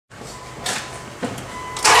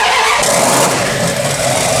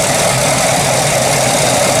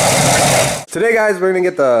Today guys, we're gonna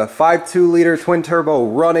get the 5.2 liter twin turbo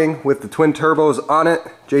running with the twin turbos on it.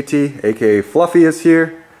 JT, aka Fluffy, is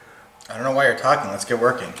here. I don't know why you're talking, let's get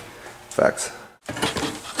working. Facts.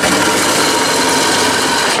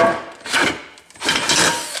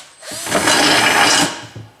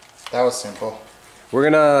 That was simple. We're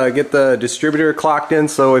gonna get the distributor clocked in,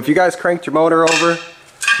 so if you guys cranked your motor over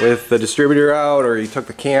with the distributor out, or you took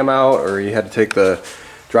the cam out, or you had to take the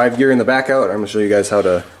drive gear in the back out, I'm gonna show you guys how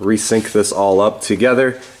to resync this all up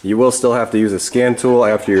together. You will still have to use a scan tool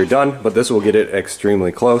after you're done, but this will get it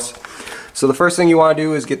extremely close. So the first thing you want to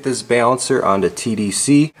do is get this balancer onto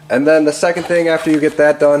TDC, and then the second thing after you get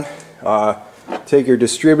that done, take your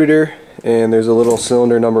distributor, and there's a little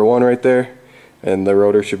cylinder number 1 right there, and the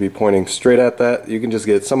rotor should be pointing straight at that. You can just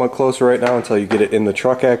get it somewhat closer right now until you get it in the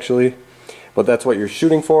truck actually, but that's what you're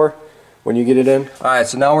shooting for when you get it in. Alright,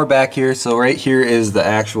 so now we're back here. So right here is the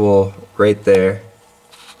actual, right there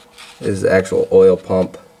is the actual oil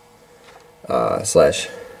pump slash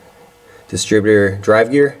distributor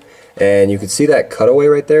drive gear, and you can see that cutaway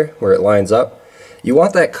right there where it lines up. You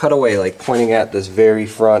want that cutaway like pointing at this very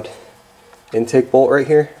front intake bolt right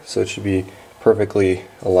here, so it should be perfectly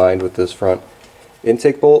aligned with this front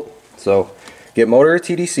intake bolt. So get motor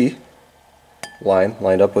TDC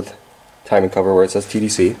lined up with timing cover where it says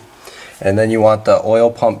TDC, and then you want the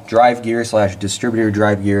oil pump drive gear slash distributor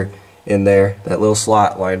drive gear in there, that little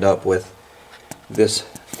slot lined up with this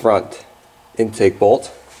front intake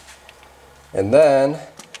bolt. And then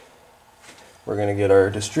we're going to get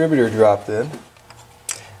our distributor dropped in,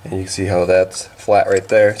 and you can see how that's flat right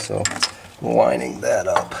there, so lining that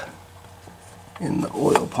up in the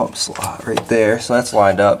oil pump slot right there, so that's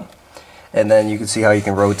lined up. And then you can see how you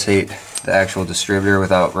can rotate the actual distributor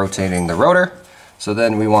without rotating the rotor. So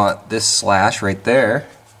then we want this slash right there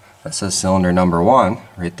that says cylinder number 1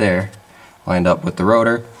 right there lined up with the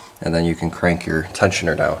rotor, and then you can crank your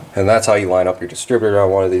tensioner down, and that's how you line up your distributor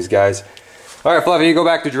on one of these guys. Alright Fluffy, you go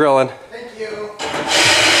back to drilling. Thank you.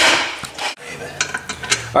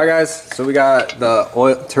 Alright guys, so we got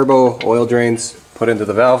the turbo oil drains put into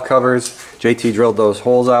the valve covers. JT drilled those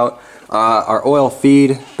holes out. Our oil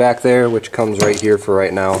feed back there, which comes right here for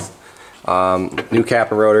right now. New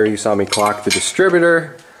cap and rotor, you saw me clock the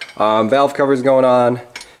distributor. Valve covers going on.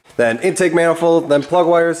 Then intake manifold, then plug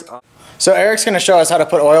wires. So Eric's going to show us how to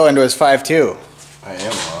put oil into his 5.2. I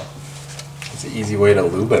am, huh? It's an easy way to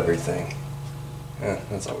lube everything. Yeah,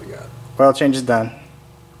 that's all we got. Oil change is done.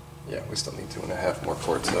 Yeah, we still need 2.5 more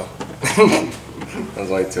quarts though.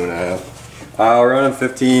 That's like 2.5. We're running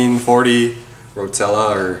 1540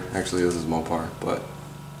 Rotella, or actually this is Mopar, but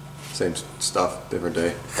same stuff, different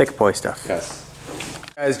day. Thick boy stuff. Yes.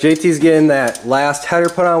 Guys, JT's getting that last header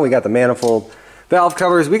put on. We got the manifold valve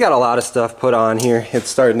covers. We got a lot of stuff put on here. It's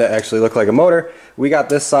starting to actually look like a motor. We got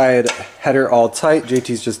this side header all tight.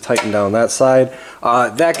 JT's just tightened down that side.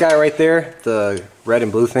 That guy right there, the red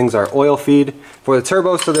and blue things, are oil feed for the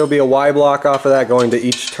turbo, so there'll be a Y block off of that going to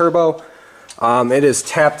each turbo. It is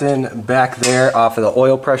tapped in back there off of the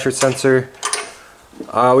oil pressure sensor.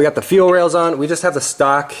 We got the fuel rails on. We just have the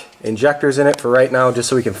stock injectors in it for right now, just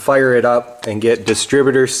so we can fire it up and get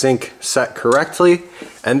distributor sync set correctly.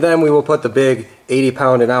 And then we will put the big 80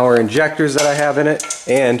 pound an hour injectors that I have in it,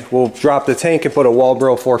 and we'll drop the tank and put a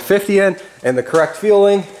Walbro 450 in and the correct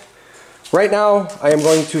fueling. Right now I am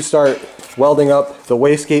going to start welding up the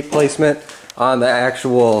wastegate placement on the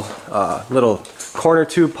actual little corner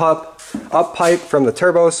tube up pipe from the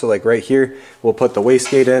turbo. So like right here, we'll put the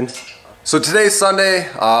wastegate in. So today's Sunday.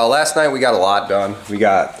 Last night we got a lot done. We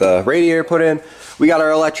got the radiator put in, we got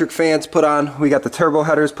our electric fans put on, we got the turbo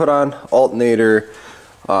headers put on, alternator,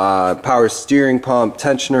 power steering pump,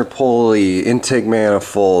 tensioner pulley, intake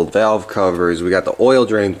manifold, valve covers, we got the oil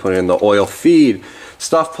drain put in, the oil feed,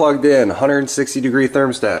 stuff plugged in, 160 degree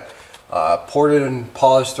thermostat, ported and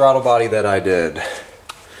polished throttle body that I did.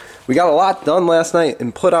 We got a lot done last night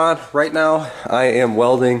and put on. Right now I am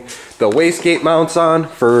welding the wastegate mounts on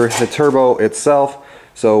for the turbo itself,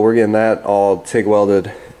 so we're getting that all TIG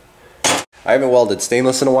welded. I haven't welded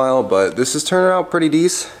stainless in a while, but this is turning out pretty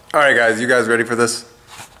decent. Alright guys, you guys ready for this?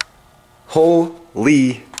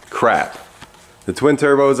 Holy crap. The twin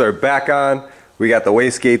turbos are back on. We got the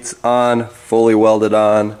wastegates on, fully welded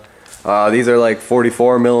on. These are like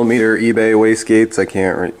 44 millimeter eBay wastegates. I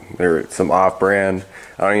can't, they're some off-brand.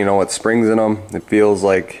 I don't even know what springs in them. It feels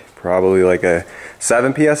like probably like a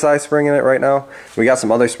 7 psi spring in it right now. We got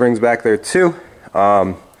some other springs back there too.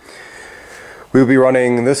 We'll be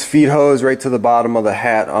running this feed hose right to the bottom of the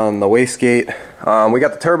hat on the wastegate. We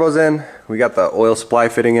got the turbos in, we got the oil supply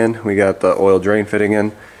fitting in, we got the oil drain fitting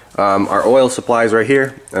in. Our oil supply is right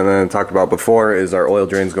here, and then talked about before is our oil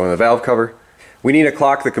drains going to the valve cover. We need to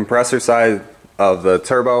clock the compressor side of the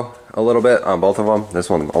turbo a little bit on both of them. This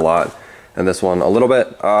one a lot, and this one a little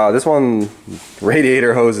bit. This one,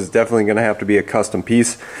 radiator hose, is definitely going to have to be a custom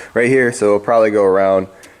piece right here, so it'll probably go around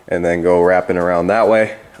and then go wrapping around that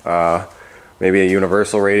way. Maybe a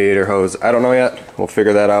universal radiator hose, I don't know yet. We'll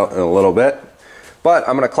figure that out in a little bit. But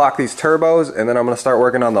I'm going to clock these turbos, and then I'm going to start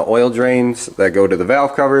working on the oil drains that go to the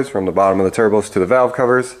valve covers, from the bottom of the turbos to the valve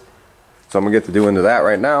covers. So I'm going to get to do into that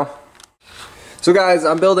right now. So guys,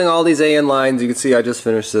 I'm building all these AN lines. You can see I just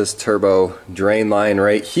finished this turbo drain line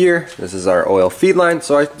right here. This is our oil feed line.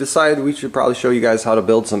 So I decided we should probably show you guys how to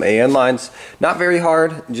build some AN lines. Not very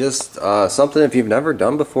hard, just something if you've never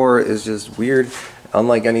done before is just weird.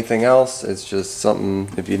 Unlike anything else, it's just something,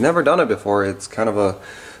 if you've never done it before, it's kind of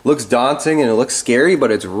looks daunting and it looks scary, but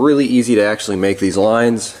it's really easy to actually make these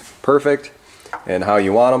lines perfect and how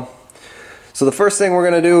you want them. So the first thing we're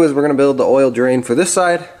going to do is we're going to build the oil drain for this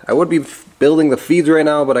side. I would be building the feeds right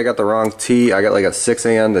now, but I got the wrong T. I got like a 6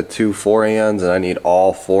 AN to 2 4 ANs, and I need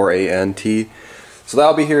all 4 AN T. So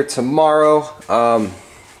that'll be here tomorrow.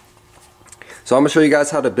 So I'm going to show you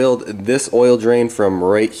guys how to build this oil drain from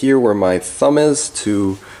right here where my thumb is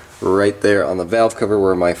to right there on the valve cover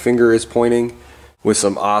where my finger is pointing, with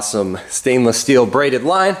some awesome stainless steel braided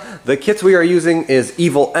line. The kits we are using is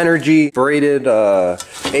Evil Energy braided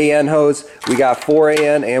AN hose. We got 4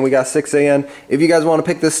 AN and we got 6 AN. If you guys want to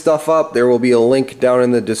pick this stuff up, there will be a link down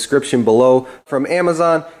in the description below from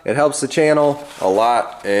Amazon. It helps the channel a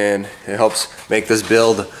lot and it helps make this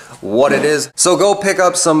build what it is. So go pick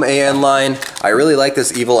up some AN line. I really like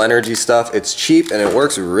this Evil Energy stuff. It's cheap and it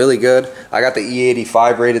works really good. I got the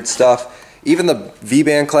E85 rated stuff. Even the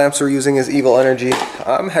V-band clamps we're using is Evil Energy.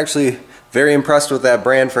 I'm actually very impressed with that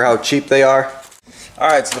brand for how cheap they are.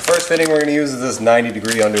 Alright, so the first fitting we're going to use is this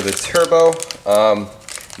 90° under the turbo.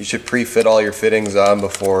 You should pre-fit all your fittings on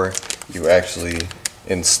before you actually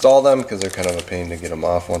install them, because they're kind of a pain to get them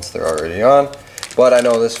off once they're already on. But I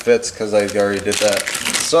know this fits because I already did that.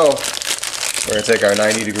 So we're going to take our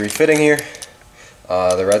 90° fitting here,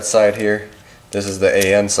 the red side here. This is the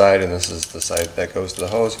AN side, and this is the side that goes to the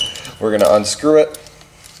hose. We're going to unscrew it,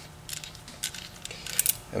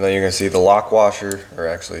 and then you're going to see the lock washer, or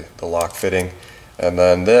actually the lock fitting, and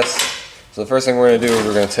then this. So the first thing we're going to do is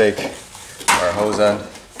we're going to take our hose end,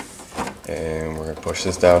 and we're going to push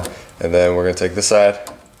this down, and then we're going to take this side,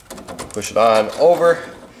 push it on over,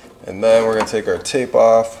 and then we're going to take our tape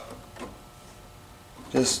off.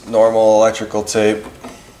 Just normal electrical tape.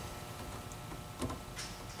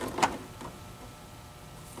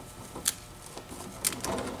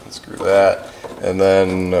 Screw that, and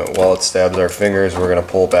then while it stabs our fingers, we're going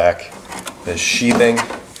to pull back this sheathing.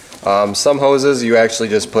 Some hoses you actually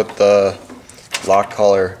just put the lock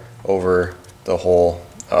collar over the whole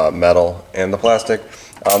metal and the plastic.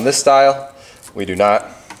 On this style, we do not.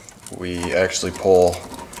 We actually pull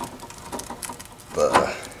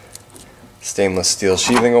the stainless steel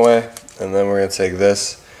sheathing away, and then we're going to take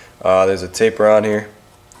this. There's a taper on here,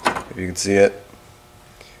 if you can see it.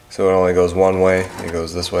 So it only goes one way, it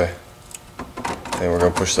goes this way. And we're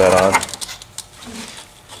going to push that on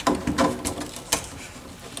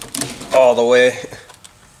all the way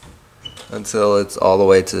until it's all the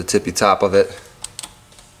way to the tippy top of it.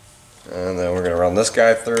 And then we're going to run this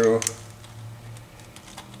guy through.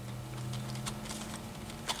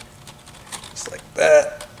 Just like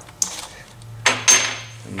that.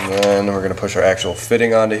 And then we're going to push our actual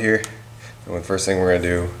fitting onto here. And the first thing we're going to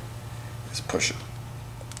do is push it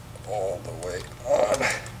all the way on,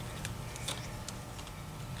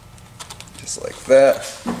 just like that.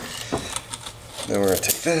 Then we're going to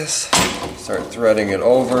take this, start threading it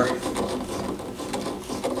over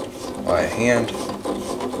by hand.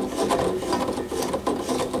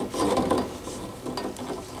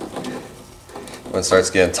 When it starts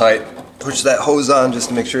getting tight, push that hose on just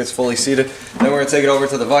to make sure it's fully seated. Then we're going to take it over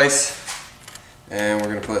to the vise, and we're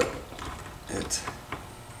going to put it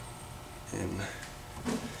in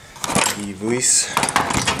the vise.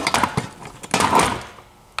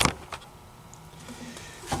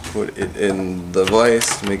 Put it in the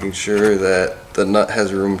vise, making sure that the nut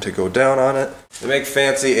has room to go down on it. They make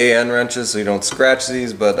fancy AN wrenches so you don't scratch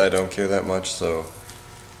these, but I don't care that much, so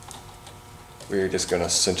we're just going to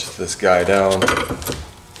cinch this guy down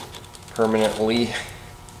permanently.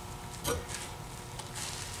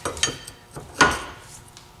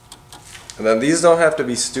 And then these don't have to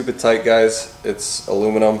be stupid tight, guys. It's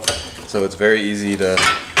aluminum, so it's very easy to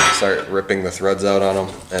start ripping the threads out on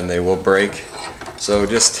them, and they will break. So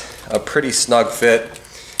just a pretty snug fit,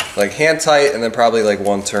 like hand tight, and then probably like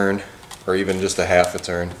one turn, or even just a half a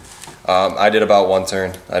turn I did about 1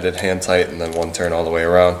 turn. I did hand tight and then 1 turn all the way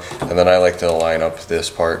around. And then I like to line up this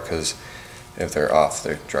part because if they're off,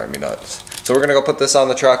 they drive me nuts. So we're gonna go put this on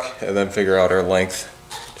the truck and then figure out our length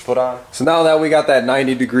to put on. So now that we got that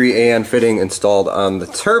 90-degree AN fitting installed on the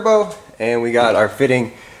turbo and we got our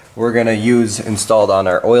fitting we're gonna use installed on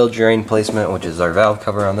our oil drain placement, which is our valve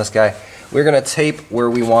cover on this guy, we're gonna tape where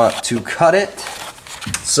we want to cut it.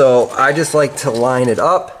 So I just like to line it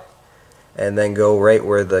up and then go right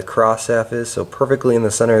where the cross half is, so perfectly in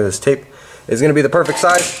the center of this tape is going to be the perfect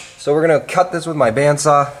size. So we're going to cut this with my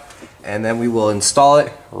bandsaw and then we will install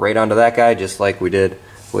it right onto that guy just like we did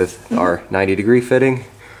with our 90-degree fitting.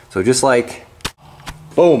 So just like,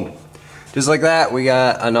 boom, just like that, we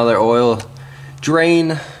got another oil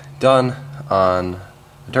drain done on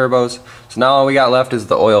the turbos. So now all we got left is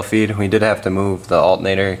the oil feed. We did have to move the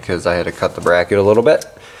alternator because I had to cut the bracket a little bit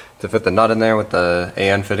to fit the nut in there with the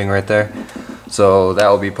AN fitting right there. So that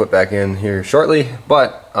will be put back in here shortly,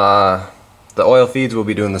 but the oil feeds will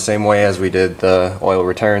be doing the same way as we did the oil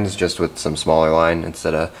returns, just with some smaller line.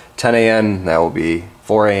 Instead of 10 AN, that will be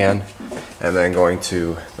 4 AN, and then going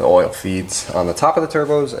to the oil feeds on the top of the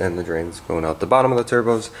turbos and the drains going out the bottom of the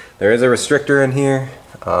turbos. There is a restrictor in here.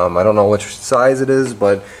 I don't know which size it is,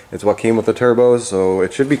 but it's what came with the turbos, so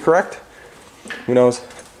it should be correct. Who knows?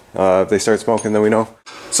 If they start smoking, then we know.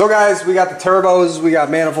 So guys, we got the turbos, we got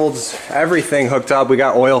manifolds, everything hooked up. We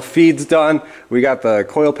got oil feeds done. We got the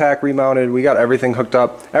coil pack remounted. We got everything hooked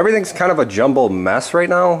up. Everything's kind of a jumbled mess right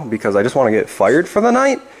now because I just want to get fired for the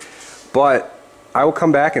night. But I will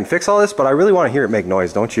come back and fix all this, but I really want to hear it make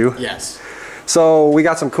noise, don't you? Yes. So we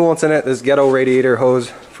got some coolants in it. This ghetto radiator hose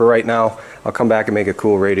for right now. I'll come back and make a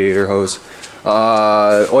cool radiator hose.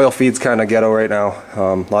 Oil feed's kind of ghetto right now.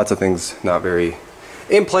 Lots of things not very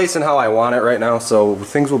in place in how I want it right now, so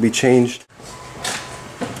things will be changed.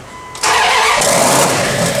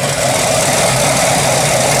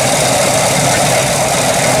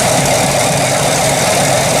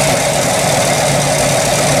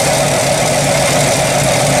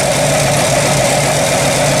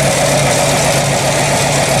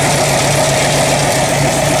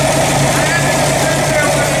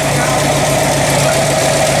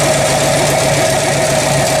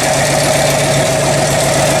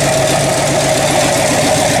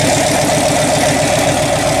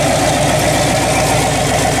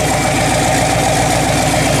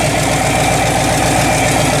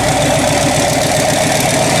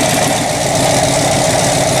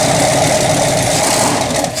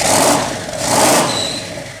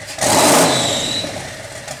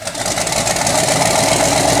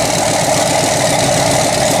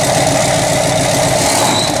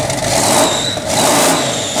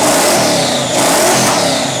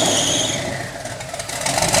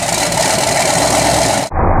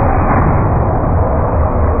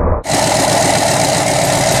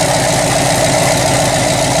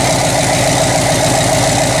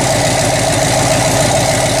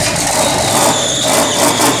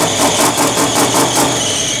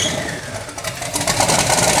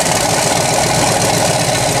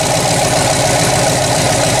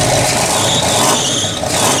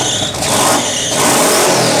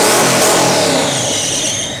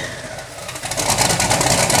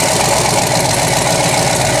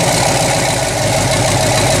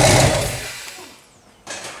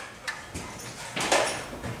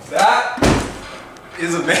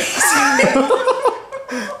 Is amazing.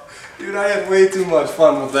 Dude, I had way too much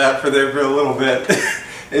fun with that for a little bit.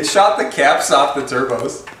 It shot the caps off the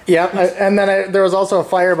turbos. Yep, and then there was also a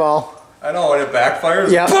fireball. I know, when it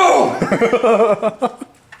backfires, yep. Boom!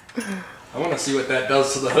 I want to see what that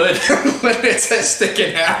does to the hood when it's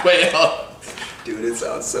sticking halfway up. Dude, it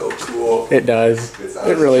sounds so cool. It does.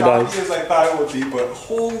 It really does. As I thought it would be, but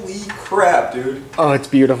holy crap, dude. Oh, it's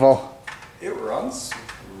beautiful. It runs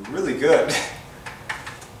really good.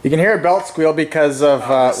 You can hear a belt squeal because of,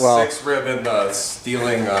 well... 6 rib and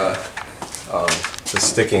stealing, the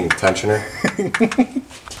sticking tensioner.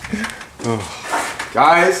 Oh.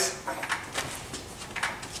 Guys,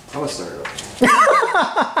 I'm gonna start it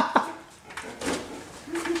up.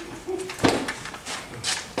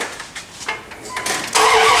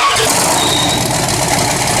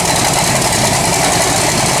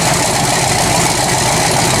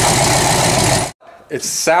 It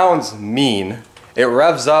sounds mean. It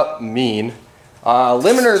revs up mean.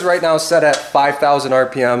 Limiter's right now set at 5,000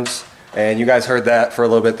 RPMs, and you guys heard that for a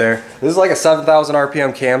little bit there. This is like a 7,000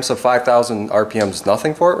 RPM cam, so 5,000 RPMs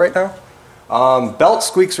nothing for it right now. Belt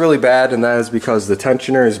squeaks really bad, and that is because the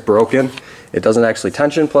tensioner is broken. It doesn't actually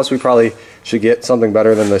tension, plus we probably should get something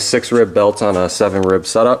better than the 6 rib belt on a 7 rib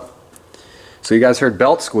setup. So you guys heard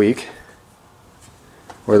belt squeak.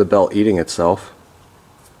 Or the belt eating itself.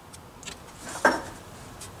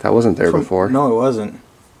 That wasn't there before. No, it wasn't.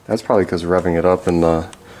 That's probably because revving it up and the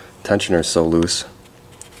tensioner is so loose.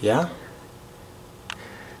 Yeah.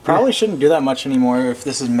 Probably shouldn't do that much anymore if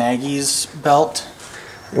this is Maggie's belt.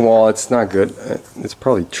 Well, it's not good. It's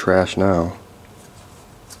probably trash now.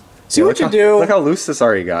 See what you do. Look how loose this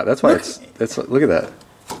already got. That's why it's look at that.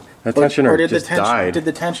 That tensioner just died. Did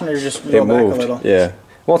the tensioner just go back a little? Yeah.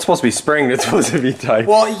 Well, it's supposed to be springed. It's supposed to be tight.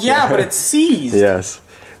 Well, yeah, but it's seized. Yes.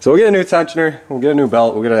 So we'll get a new tensioner. We'll get a new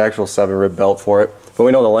belt. We'll get an actual 7-rib belt for it. But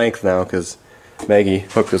we know the length now because Maggie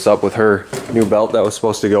hooked us up with her new belt that was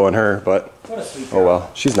supposed to go in her. But what a sweet oh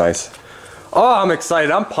well, she's nice. Oh, I'm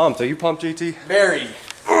excited. I'm pumped. Are you pumped, JT? Very.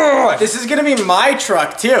 This is gonna be my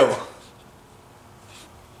truck too.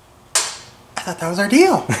 I thought that was our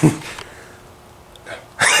deal.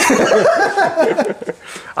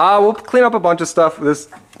 We'll clean up a bunch of stuff. This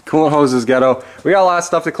coolant hose is ghetto. We got a lot of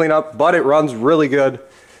stuff to clean up, but it runs really good,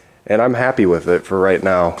 and I'm happy with it for right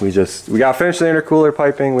now. We got to finish the intercooler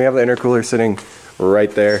piping. We have the intercooler sitting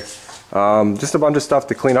right there. Just a bunch of stuff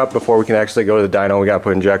to clean up before we can actually go to the dyno. We got to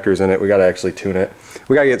put injectors in it. We got to actually tune it.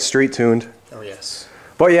 We got to get street tuned. Oh yes.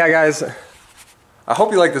 But yeah, guys, I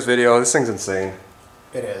hope you like this video. This thing's insane.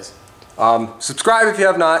 It is. Subscribe if you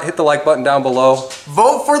have not. Hit the like button down below.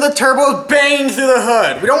 Vote for the turbos banging through the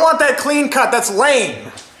hood. We don't want that clean cut. That's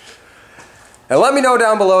lame. And let me know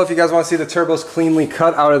down below if you guys want to see the turbos cleanly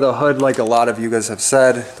cut out of the hood like a lot of you guys have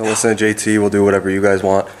said. Don't listen to JT. We'll do whatever you guys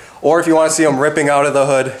want. Or if you want to see them ripping out of the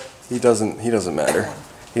hood, he doesn't matter.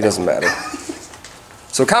 He doesn't matter.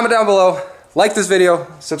 So comment down below, like this video,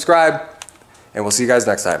 subscribe, and we'll see you guys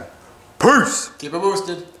next time. Peace! Keep it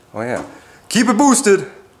boosted. Oh yeah. Keep it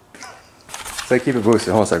boosted! Say keep it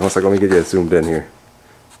boosted. Hold on a second. Let me get you zoomed in here.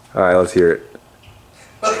 Alright, let's hear it.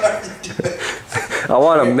 I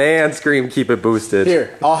want a man scream, keep it boosted.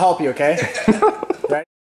 Here, I'll help you, okay? Right?